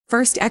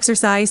First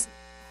exercise.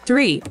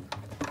 3,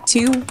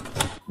 2,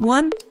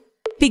 1,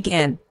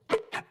 begin.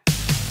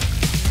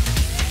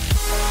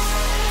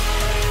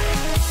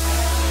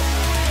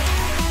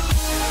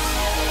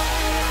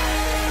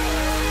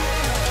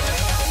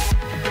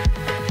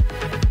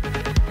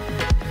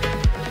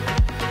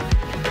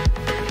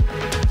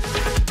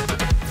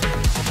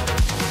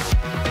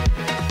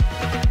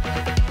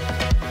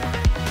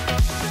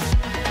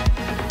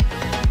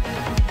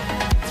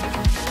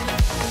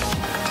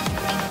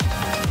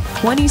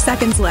 Twenty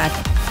seconds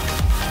left.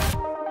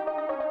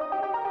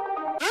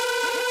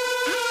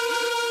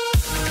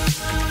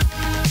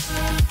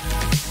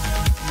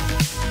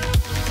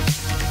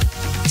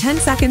 10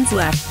 seconds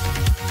left.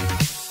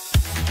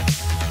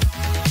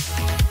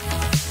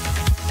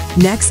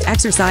 Next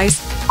exercise.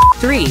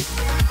 3,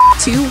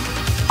 2,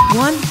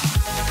 1,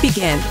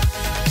 begin.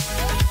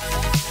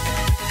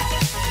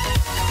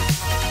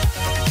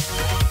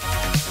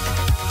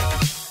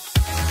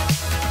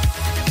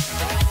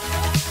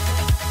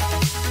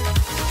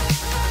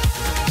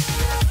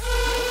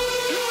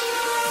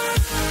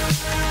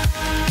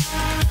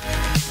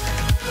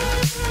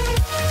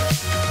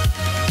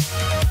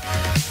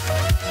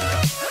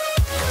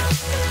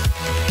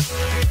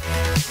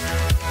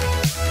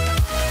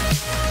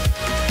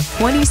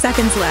 Twenty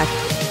seconds left.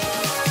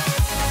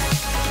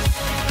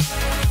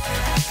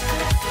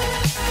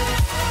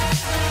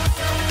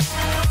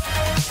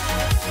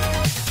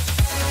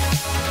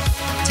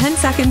 Ten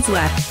seconds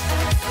left.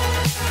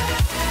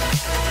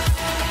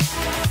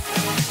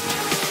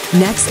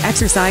 Next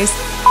exercise.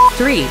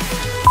 3,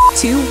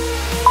 2,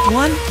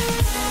 1,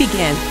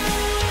 begin.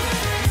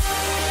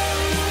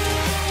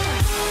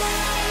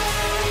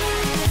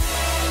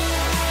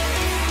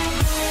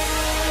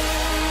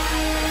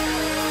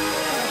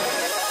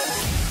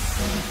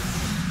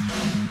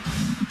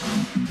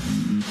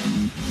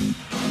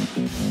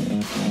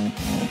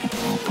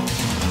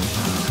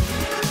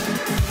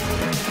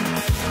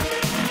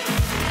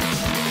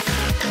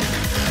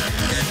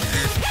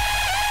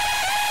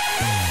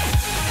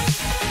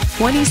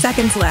 Twenty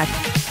seconds left.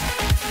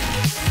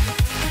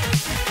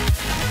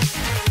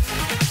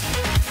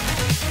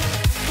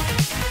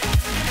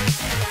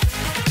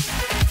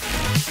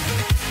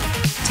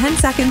 Ten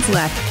seconds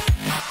left.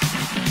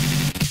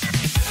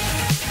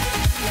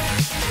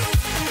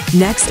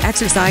 Next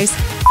exercise.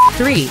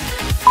 3,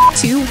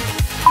 2,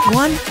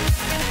 1,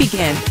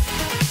 begin.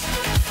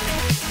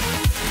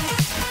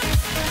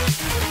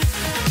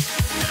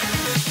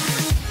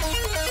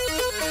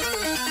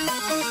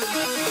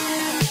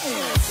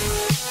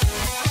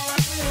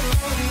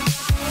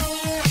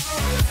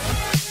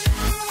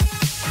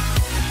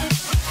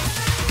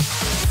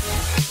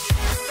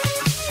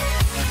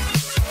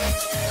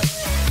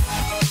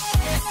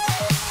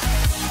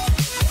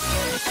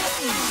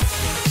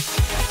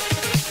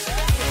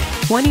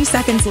 Twenty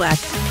seconds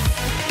left.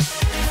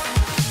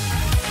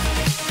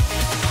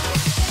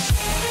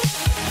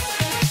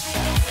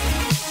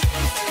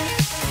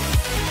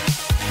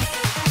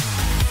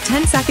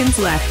 Ten seconds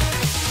left.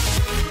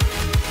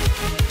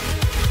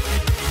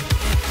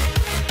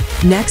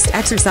 Next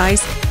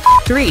exercise.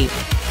 3,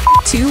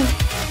 2,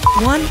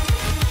 1,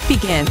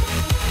 begin.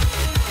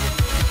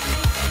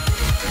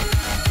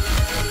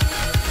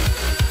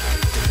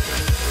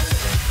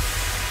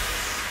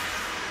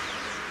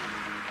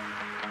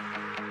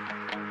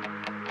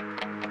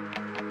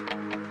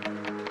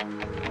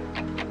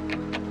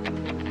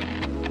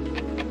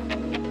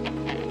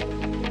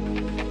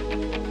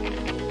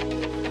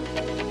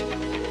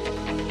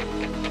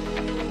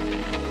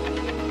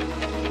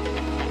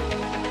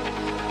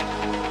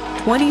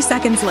 Twenty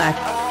seconds left.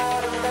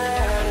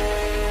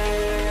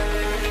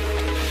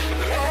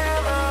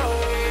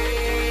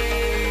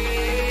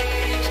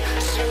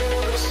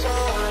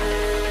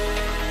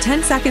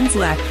 10 seconds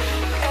left.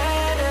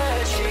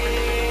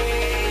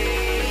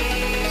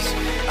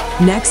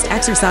 Next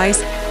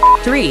exercise.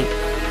 3,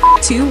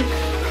 2,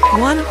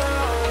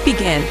 1,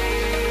 begin.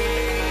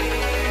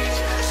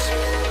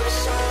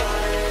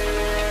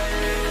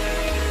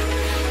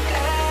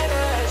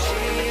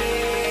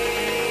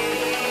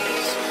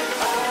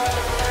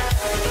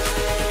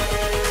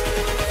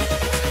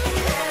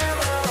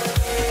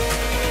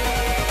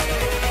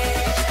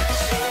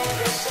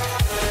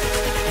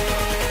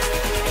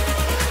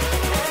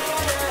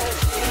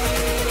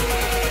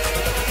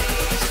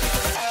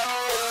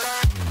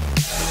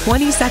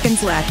 Twenty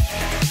seconds left.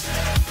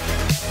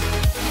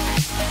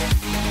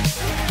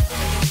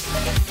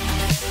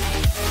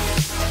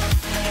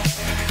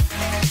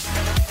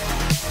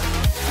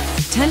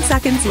 10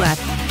 seconds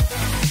left.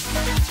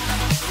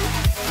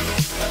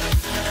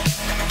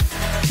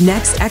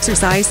 Next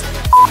exercise.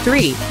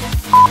 3,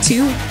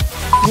 2,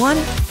 1,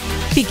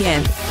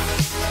 begin.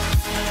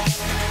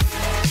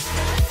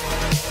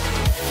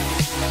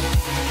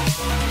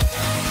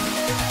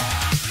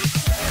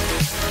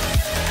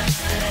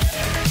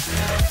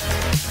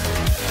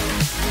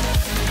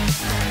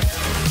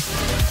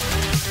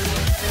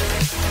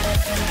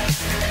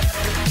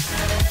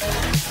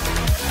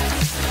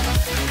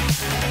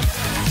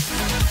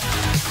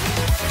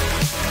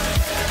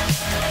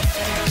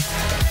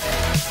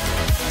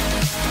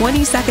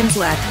 20 seconds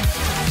left.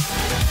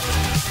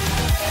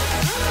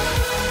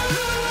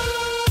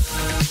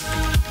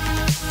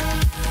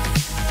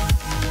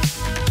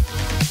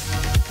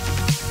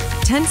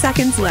 10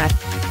 seconds left.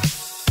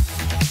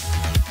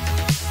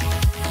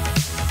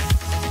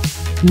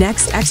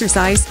 Next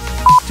exercise.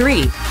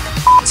 3,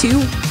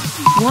 2,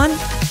 1,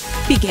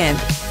 begin.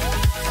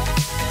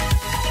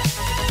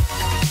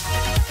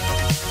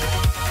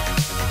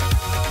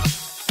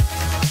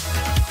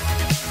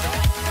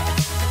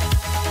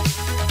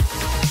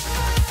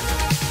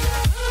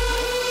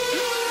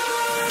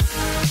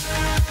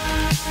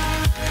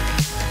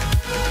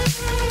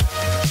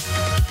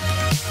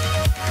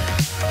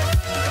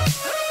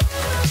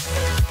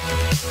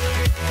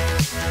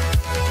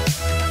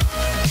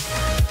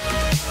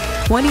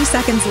 Twenty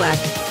seconds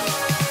left.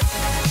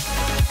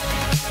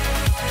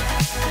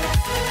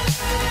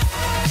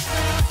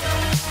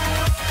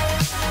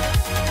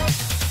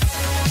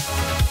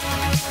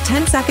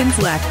 10 seconds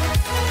left.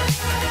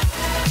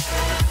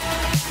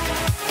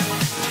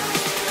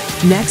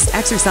 Next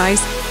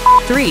exercise.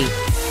 3,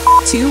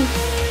 2,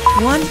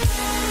 1,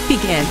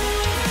 begin.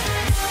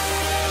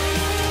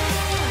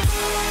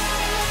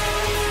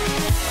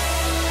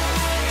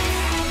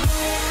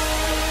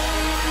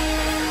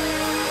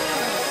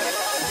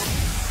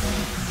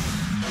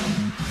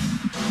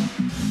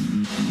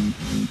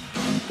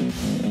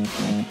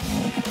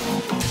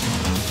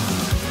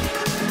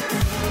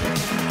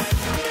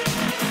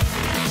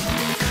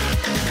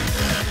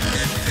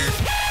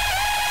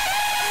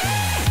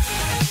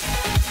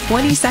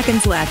 Twenty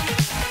seconds left.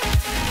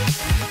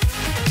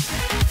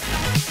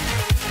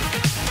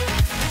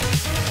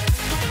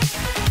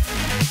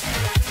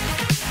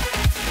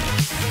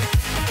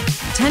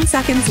 10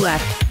 seconds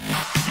left.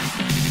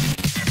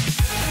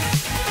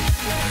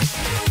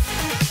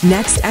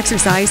 Next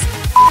exercise.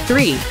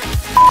 3,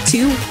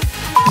 2,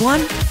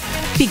 1,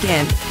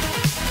 begin.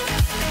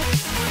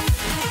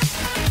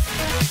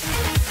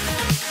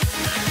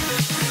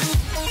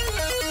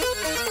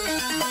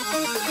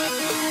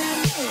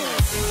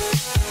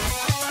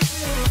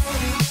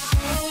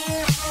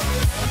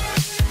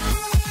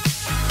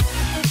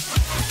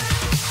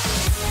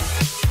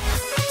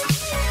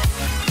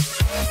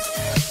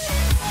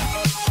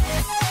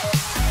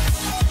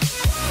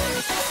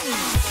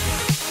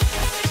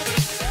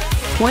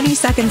 Twenty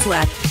seconds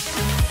left.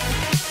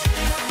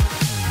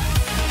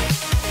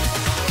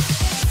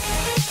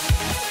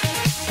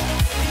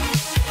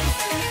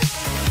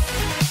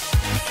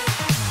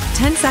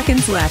 10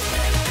 seconds left.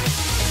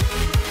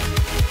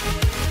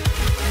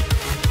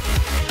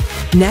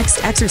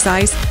 Next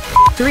exercise.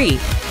 3,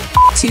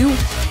 2,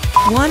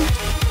 1,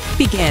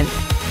 begin.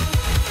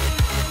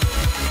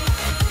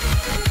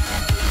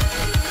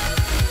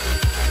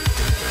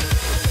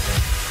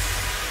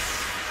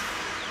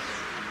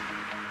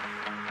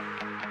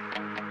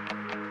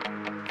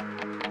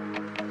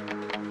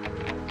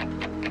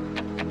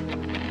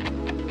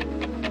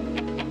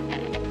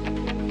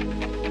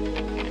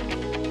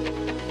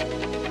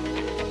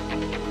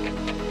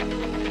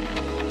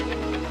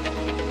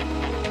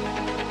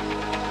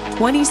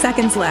 Twenty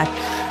seconds left.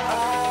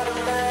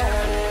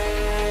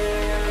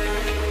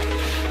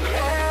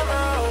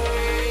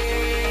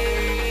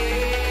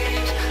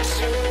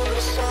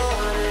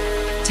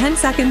 10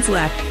 seconds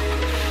left.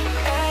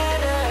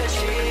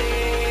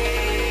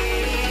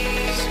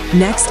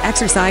 Next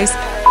exercise.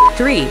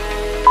 3,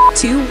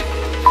 2,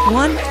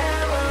 1,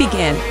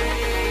 begin.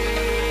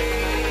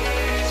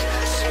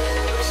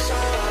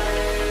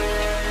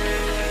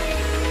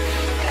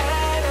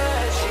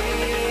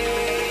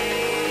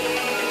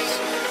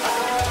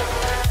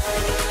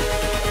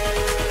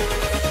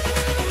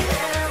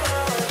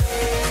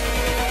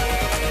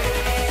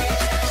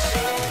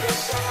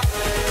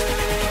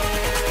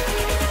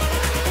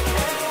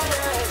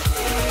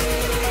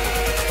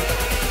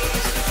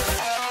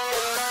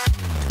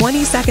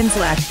 Twenty seconds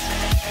left.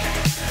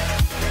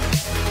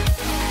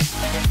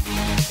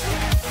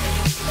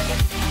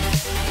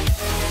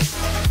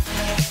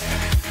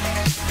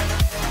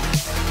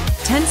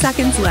 10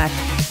 seconds left.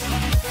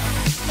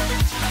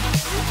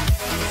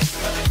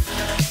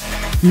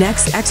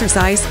 Next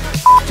exercise.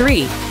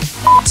 3,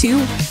 2,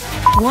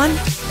 1,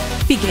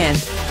 begin.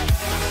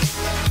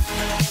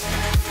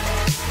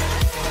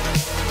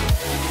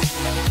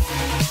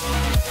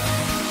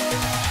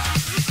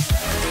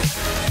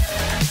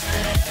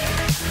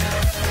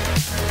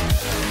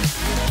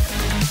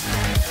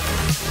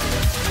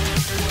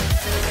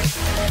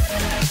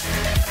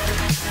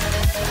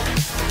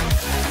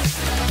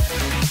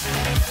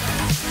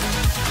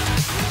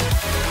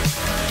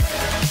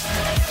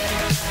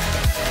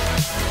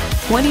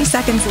 Twenty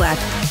seconds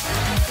left.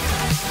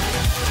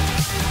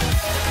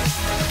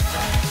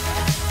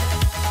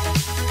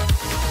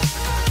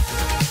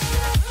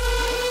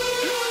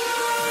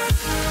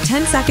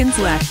 10 seconds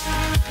left.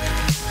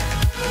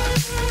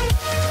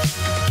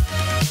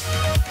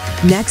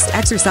 Next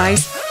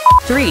exercise.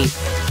 3,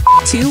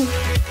 2,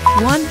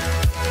 1,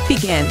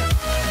 begin.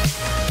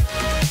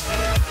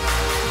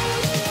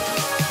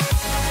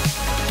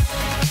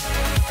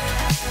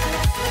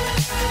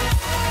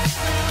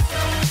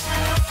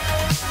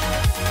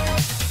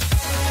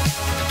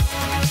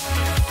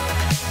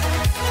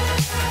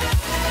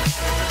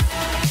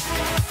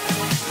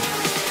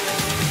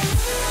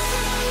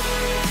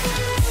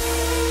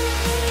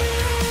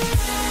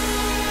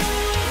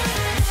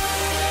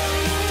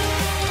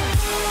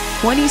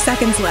 20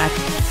 seconds left.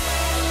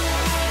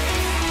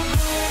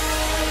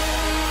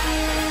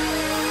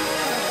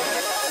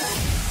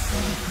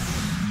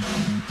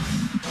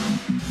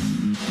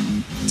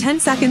 10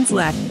 seconds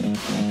left.